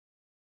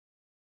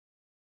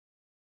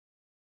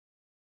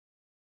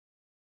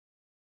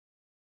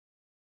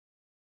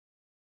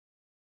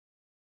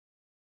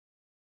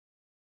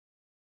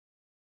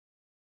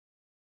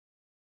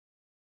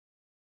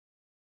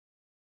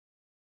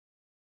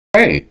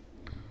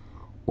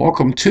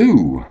Welcome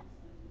to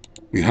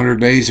the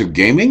 100 Days of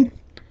Gaming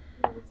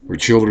for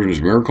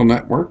Children's Miracle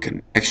Network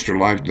and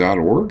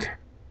ExtraLife.org.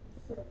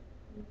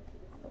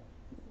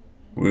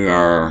 We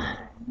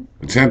are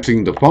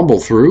attempting to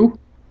fumble through,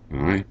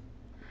 I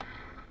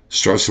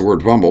stress the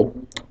word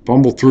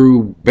fumble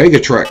through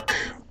VegaTrek.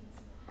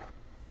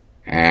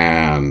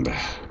 And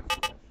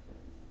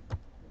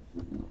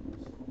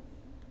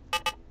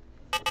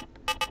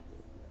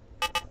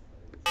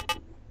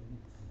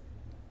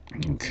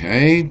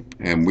okay,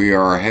 and we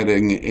are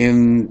heading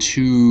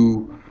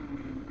into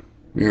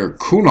near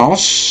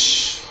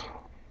Kunos.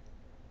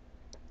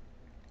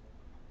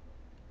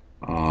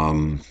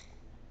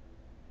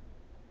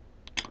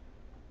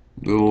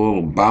 Do a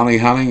little bounty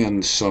hunting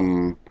and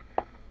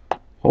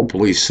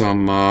hopefully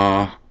some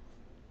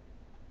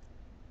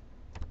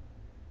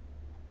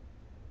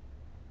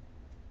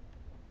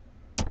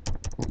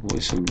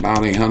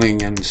bounty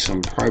hunting and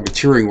some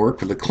privateering work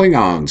for the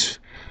Klingons.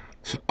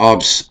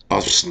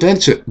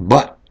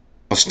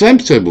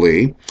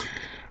 Ostensibly,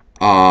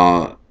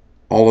 all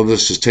of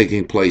this is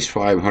taking place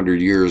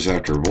 500 years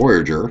after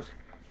Voyager.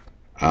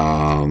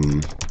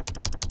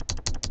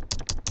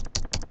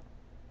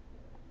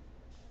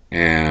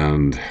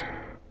 And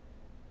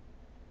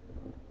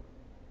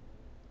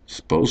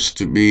supposed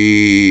to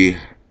be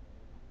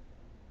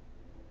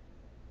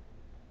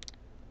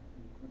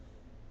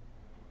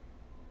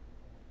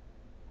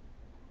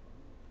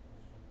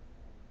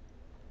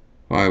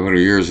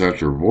years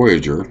after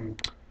Voyager,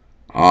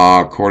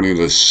 according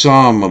to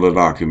some of the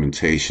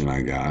documentation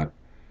I got.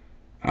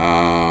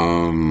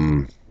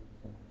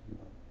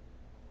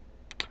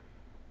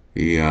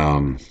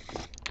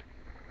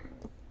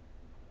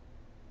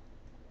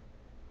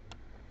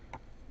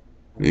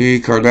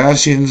 The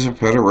Cardassians, the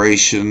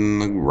Federation,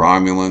 the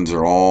Romulans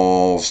are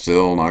all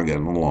still not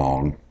getting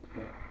along.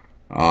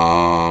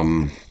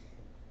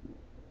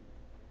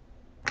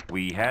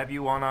 We have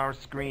you on our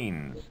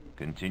screens.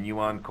 Continue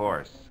on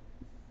course.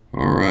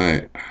 All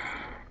right.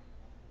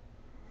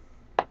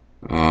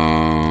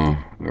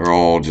 They're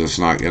all just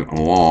not getting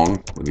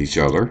along with each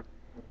other,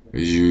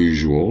 as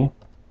usual.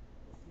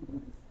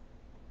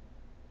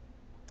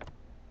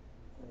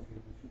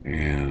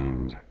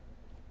 And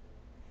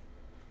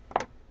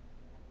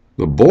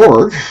the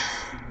Borg,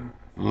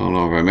 I don't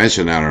know if I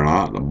mentioned that or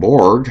not, the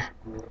Borg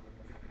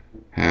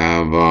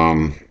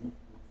have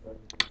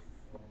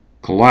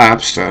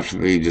collapsed after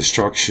the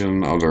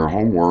destruction of their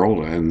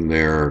homeworld and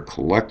their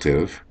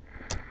collective.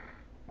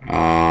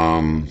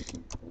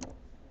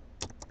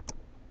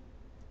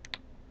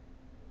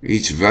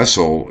 Each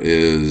vessel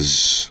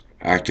is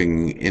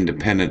acting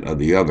independent of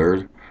the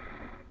other.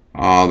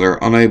 They're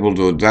unable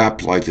to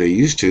adapt like they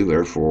used to,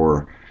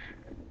 therefore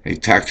a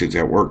tactic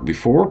that worked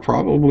before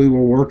probably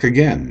will work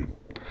again.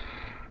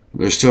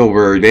 They're still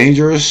very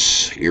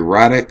dangerous,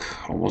 erratic,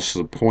 almost to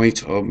the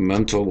point of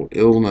mental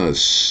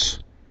illness.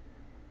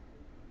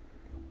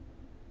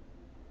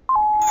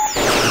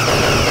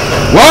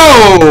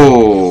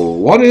 Whoa!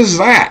 What is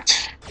that?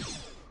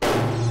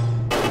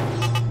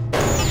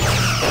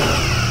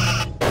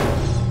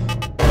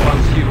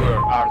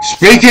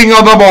 Speaking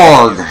of the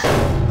Borg,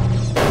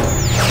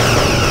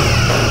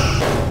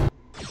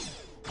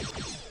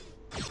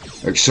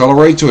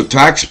 accelerate to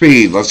attack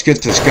speed. Let's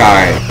get this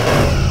guy.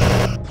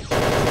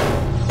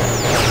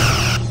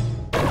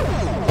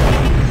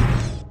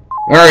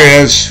 There he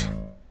is.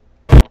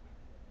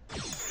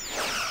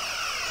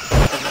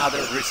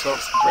 Another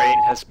resource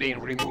drain has been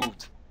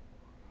removed.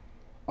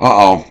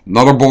 Uh-oh.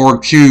 Another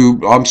Borg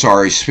cube. I'm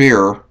sorry,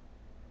 sphere.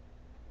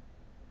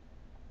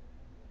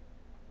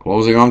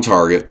 Closing on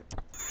target.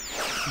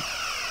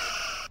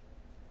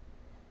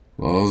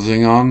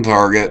 Closing on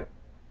target.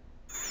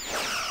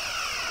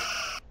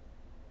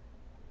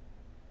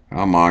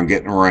 Come on,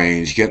 get in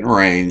range. Get in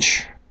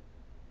range.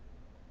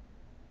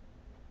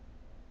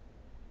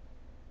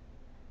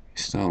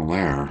 He's still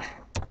there.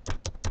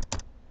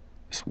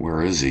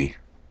 Where is he?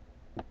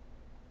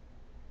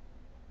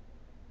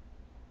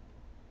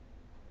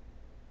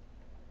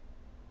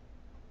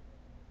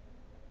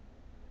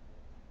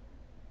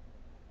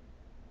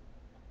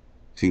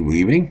 Is he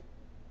leaving?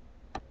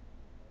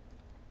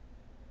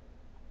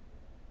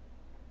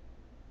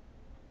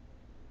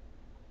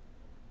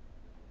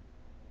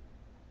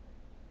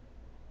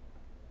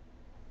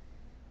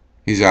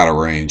 He's out of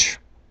range.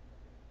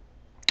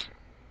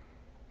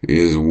 He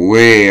is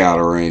way out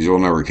of range. We'll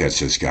never catch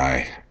this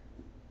guy.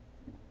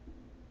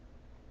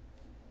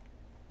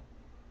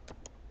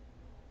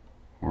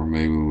 Or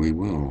maybe we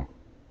will.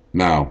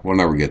 No, we'll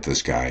never get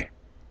this guy.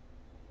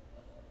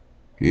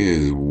 He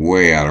is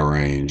way out of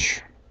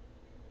range.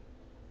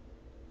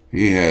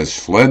 He has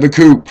fled the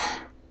coop.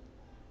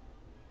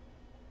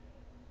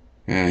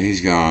 Yeah,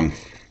 he's gone.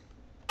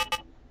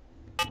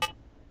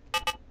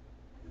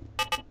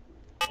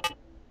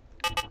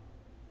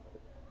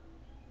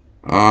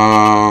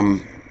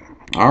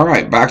 All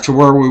right, back to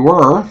where we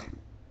were.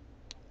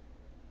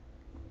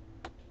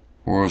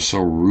 We're so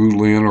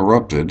rudely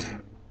interrupted.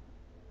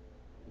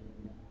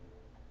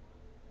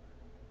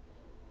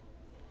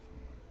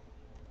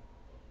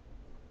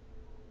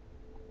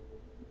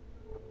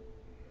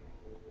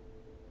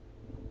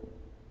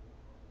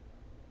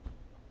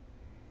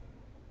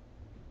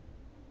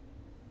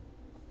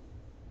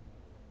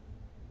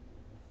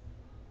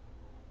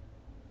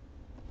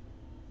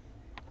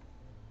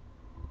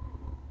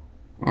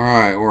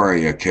 Alright, where are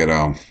you,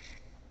 kiddo?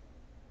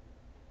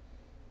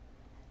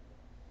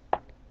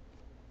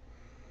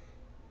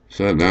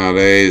 So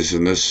nowadays,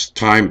 in this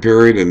time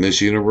period, in this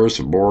universe,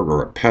 the Borg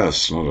are a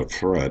pest, not a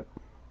threat.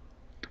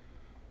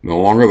 No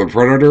longer the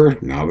predator,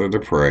 now they're the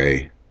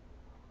prey.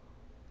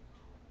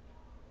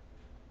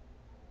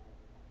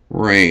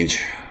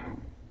 Range.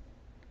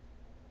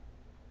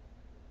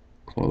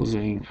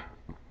 Closing.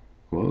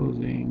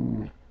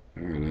 Closing.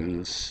 There it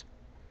is.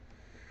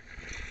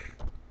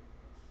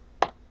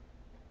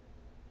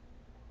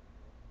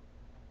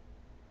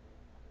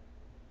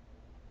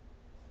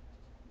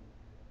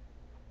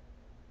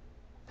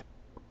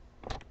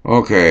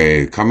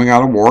 Okay, coming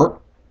out of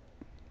warp.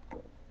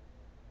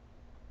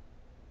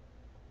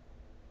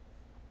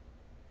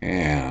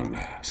 And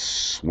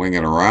swing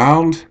it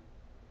around.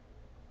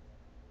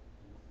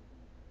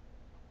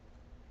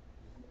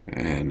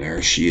 And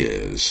there she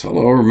is.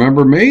 Hello,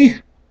 remember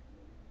me?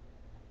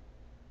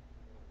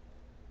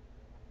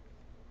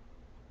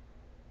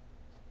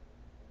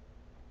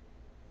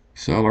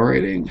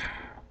 Accelerating.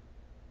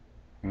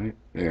 Right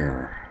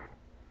there.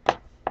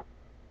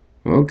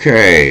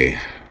 Okay.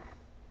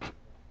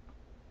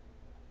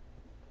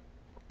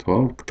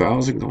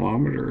 12,000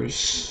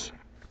 kilometers.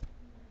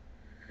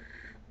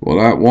 Well,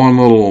 that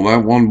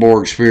one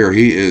Borg sphere,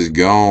 he is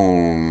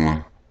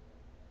gone.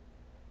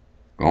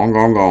 Gone,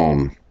 gone,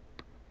 gone.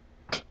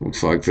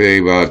 Looks like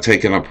they've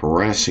taken up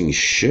harassing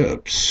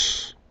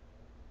ships.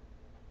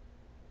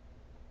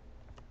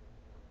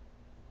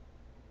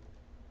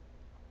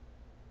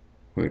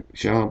 Quick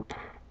jump.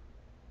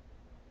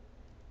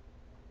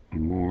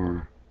 One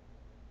more.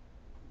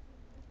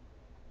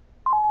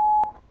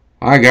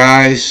 Hi,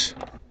 guys.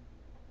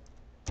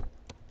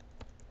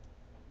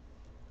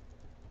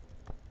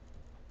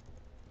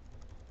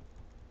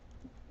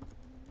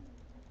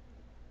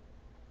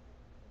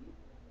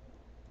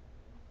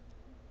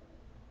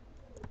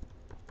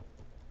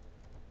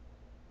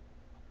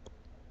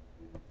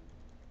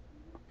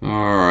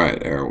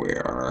 Alright, there we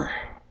are.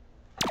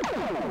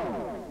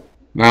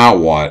 Now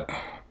what?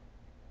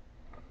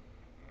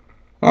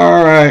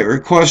 Alright,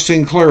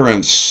 requesting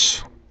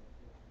clearance.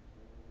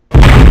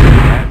 We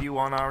have you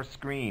on our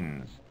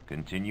screens.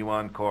 Continue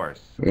on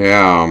course.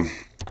 Yeah.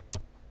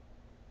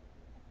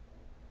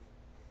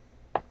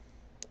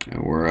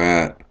 And we're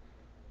at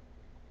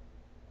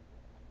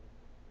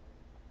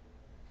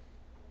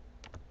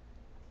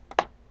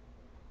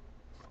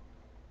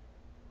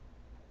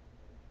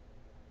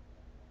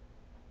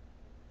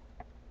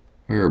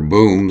there are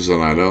booms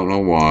and I don't know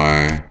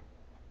why.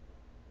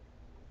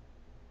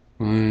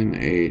 9,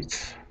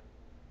 8.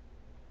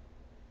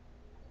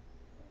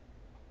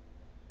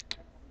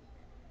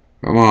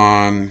 Come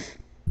on.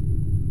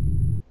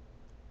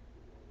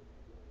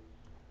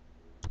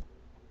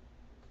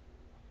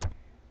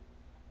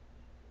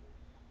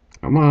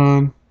 Come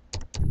on.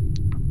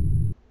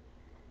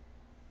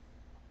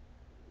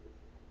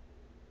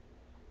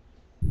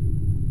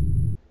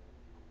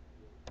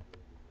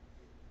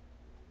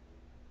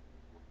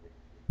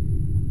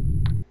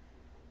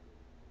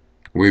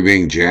 We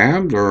being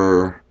jammed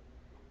or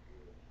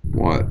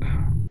what?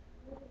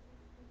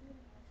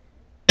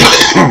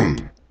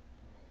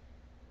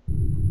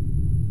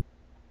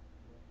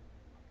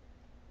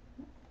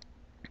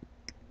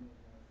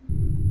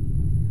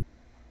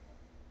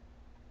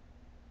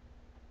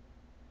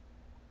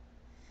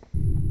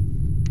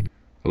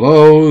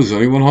 Hello, is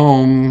anyone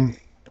home?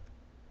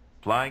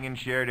 Flying in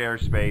shared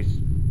airspace.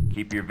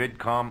 Keep your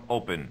VidCom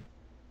open.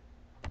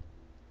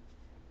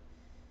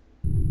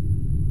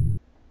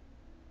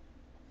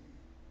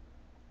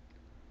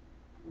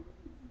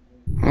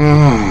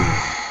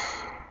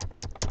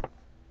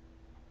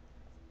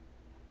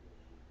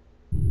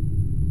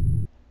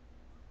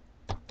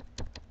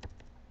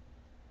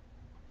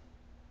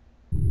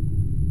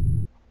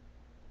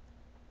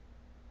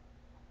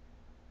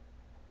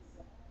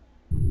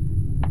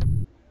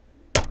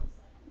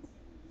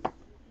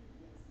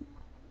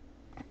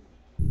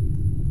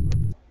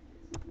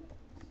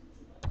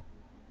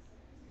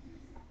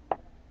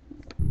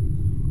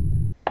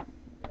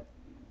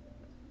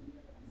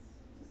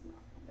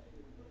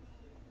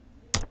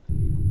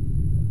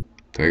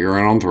 Take her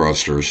in on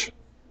thrusters.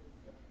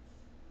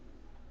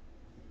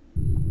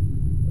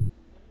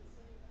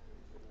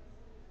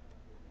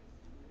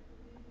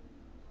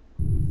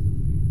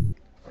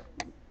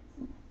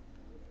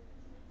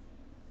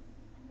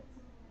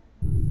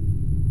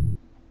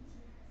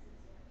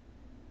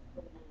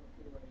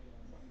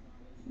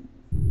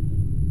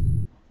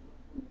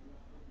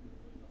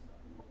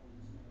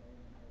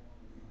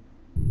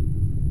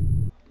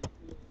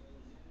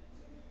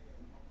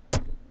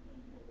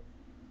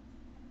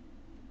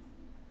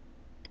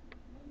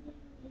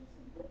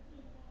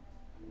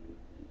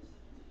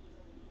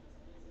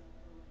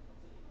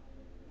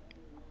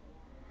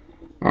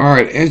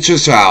 Alright,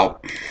 inches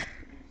out.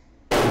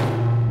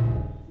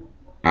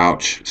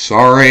 Ouch.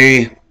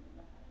 Sorry.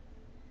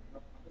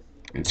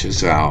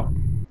 Inches out.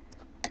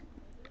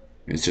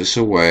 Inches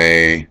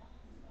away.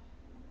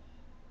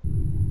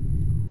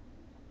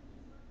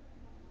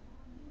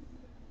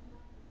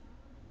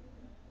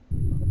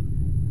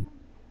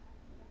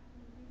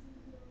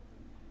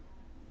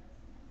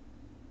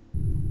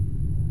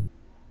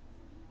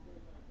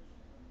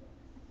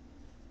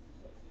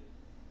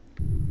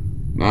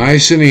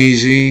 Nice and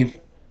easy.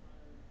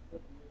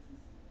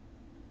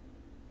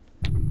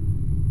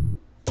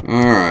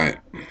 Alright.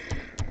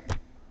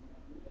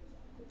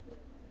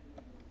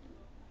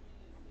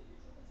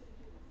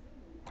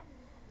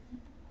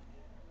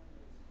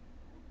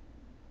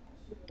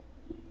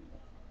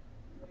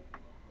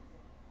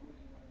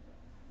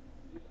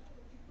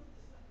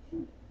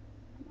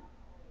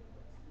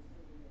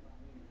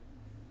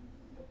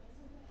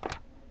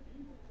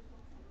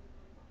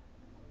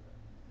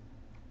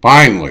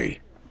 Finally.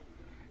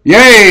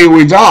 Yay,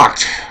 we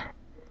docked.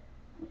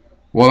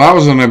 Well, that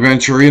was an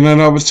adventure in and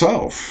of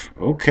itself.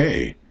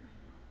 Okay.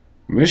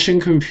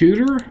 Mission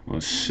computer.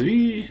 Let's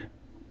see.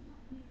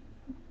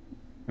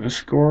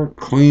 Escort,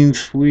 clean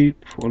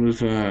sweep. What is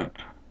that?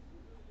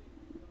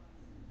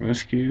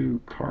 Rescue,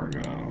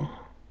 cargo.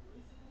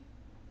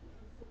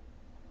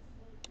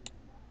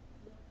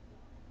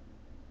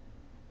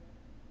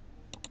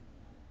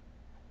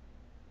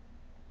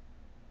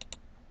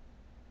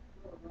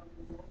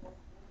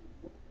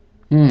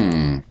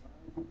 Hmm.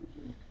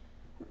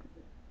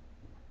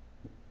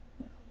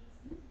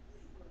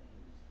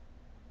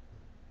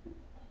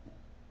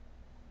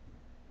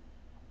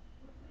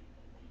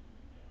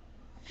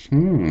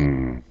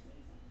 Hmm.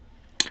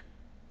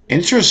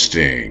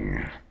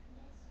 Interesting.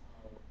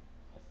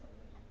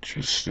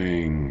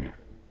 Interesting.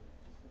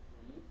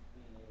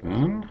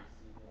 Done.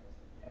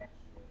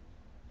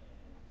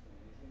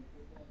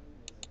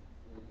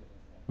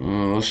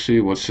 Let's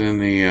see what's in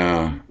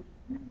the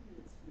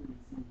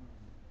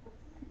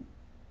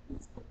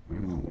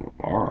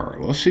bar.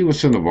 Let's see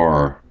what's in the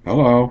bar.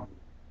 Hello.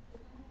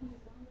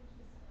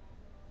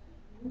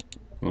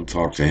 We'll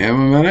talk to him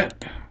a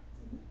minute.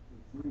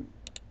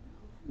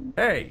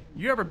 Hey,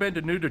 you ever been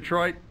to New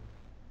Detroit?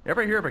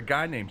 Ever hear of a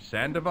guy named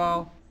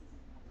Sandoval?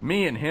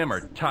 Me and him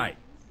are tight.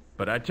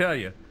 But I tell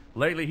you,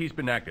 lately he's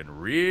been acting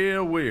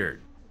real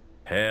weird.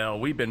 Hell,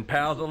 we've been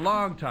pals a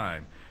long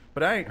time,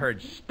 but I ain't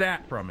heard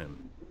stat from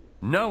him.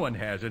 No one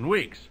has in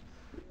weeks.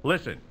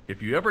 Listen,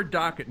 if you ever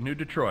dock at New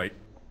Detroit,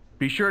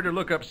 be sure to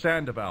look up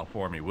Sandoval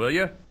for me, will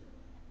you?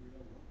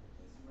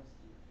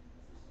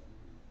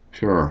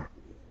 Sure.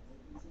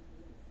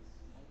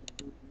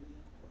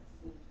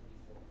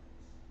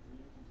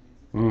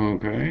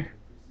 Okay.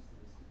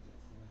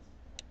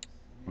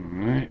 All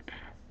right.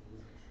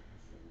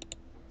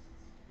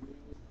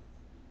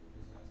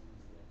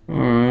 All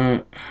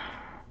right.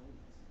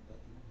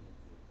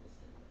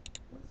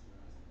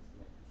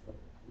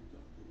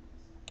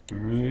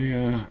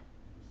 Really,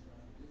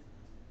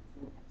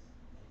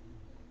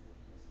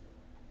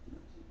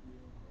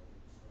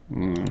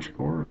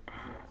 escort.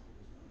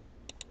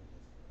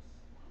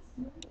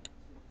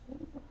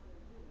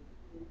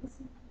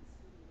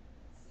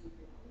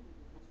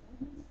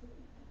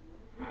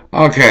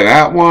 Okay,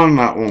 that one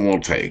we'll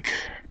take.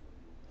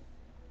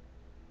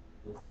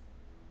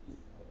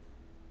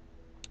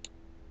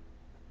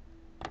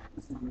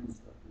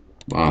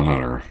 Bond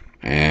Hunter.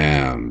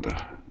 And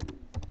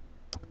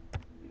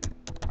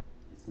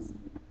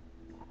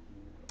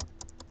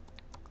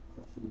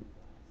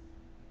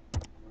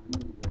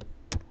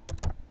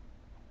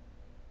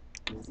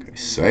okay,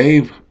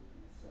 save.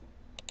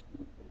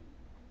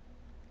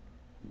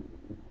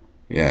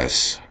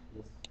 Yes.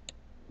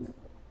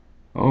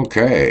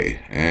 Okay,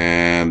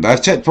 and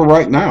that's it for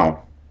right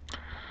now.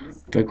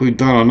 I think we've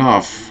done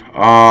enough.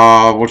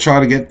 We'll try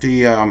to get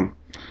the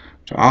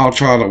I'll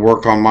try to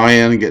work on my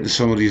end and get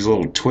some of these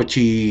little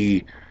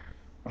twitchy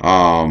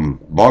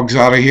bugs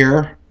out of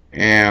here,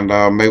 and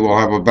maybe we'll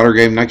have a better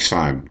game next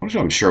time, which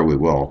I'm sure we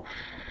will.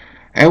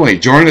 Anyway,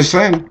 join us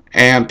then,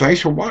 and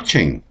thanks for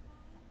watching.